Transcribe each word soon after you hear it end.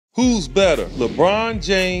Who's better, LeBron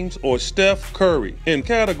James or Steph Curry? In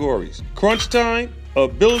categories: crunch time,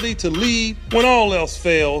 ability to lead, when all else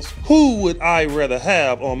fails, who would I rather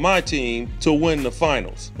have on my team to win the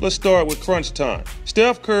finals? Let's start with crunch time.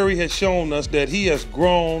 Steph Curry has shown us that he has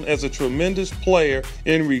grown as a tremendous player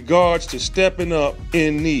in regards to stepping up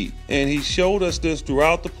in need. And he showed us this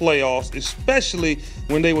throughout the playoffs, especially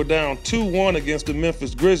when they were down 2-1 against the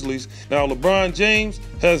Memphis Grizzlies. Now, LeBron James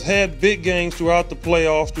has had big games throughout the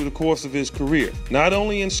playoffs through the course of his career, not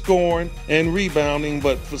only in scoring and rebounding,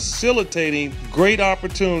 but facilitating great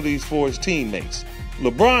opportunities for his teammates.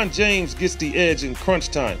 LeBron James gets the edge in crunch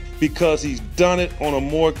time because he's done it on a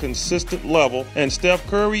more consistent level, and Steph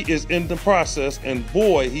Curry is in the process, and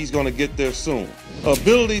boy, he's going to get there soon.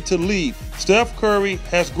 Ability to lead. Steph Curry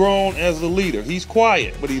has grown as a leader. He's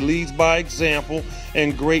quiet, but he leads by example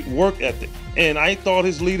and great work ethic. And I thought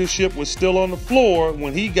his leadership was still on the floor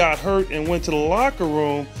when he got hurt and went to the locker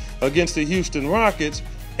room against the Houston Rockets,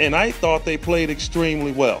 and I thought they played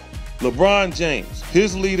extremely well. LeBron James,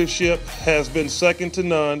 his leadership has been second to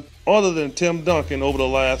none other than Tim Duncan over the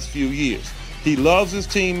last few years. He loves his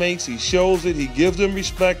teammates, he shows it, he gives them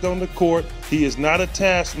respect on the court. He is not a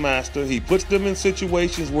taskmaster. He puts them in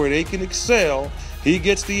situations where they can excel. He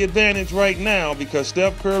gets the advantage right now because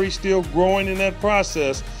Steph Curry's still growing in that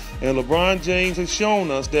process, and LeBron James has shown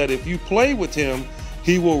us that if you play with him,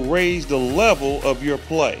 he will raise the level of your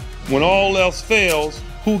play. When all else fails,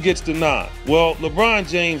 who gets the nod? Well, LeBron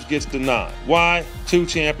James gets the nod. Why? 2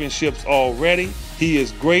 championships already. He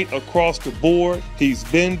is great across the board. He's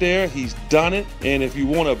been there. He's done it. And if you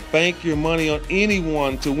want to bank your money on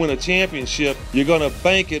anyone to win a championship, you're going to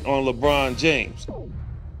bank it on LeBron James.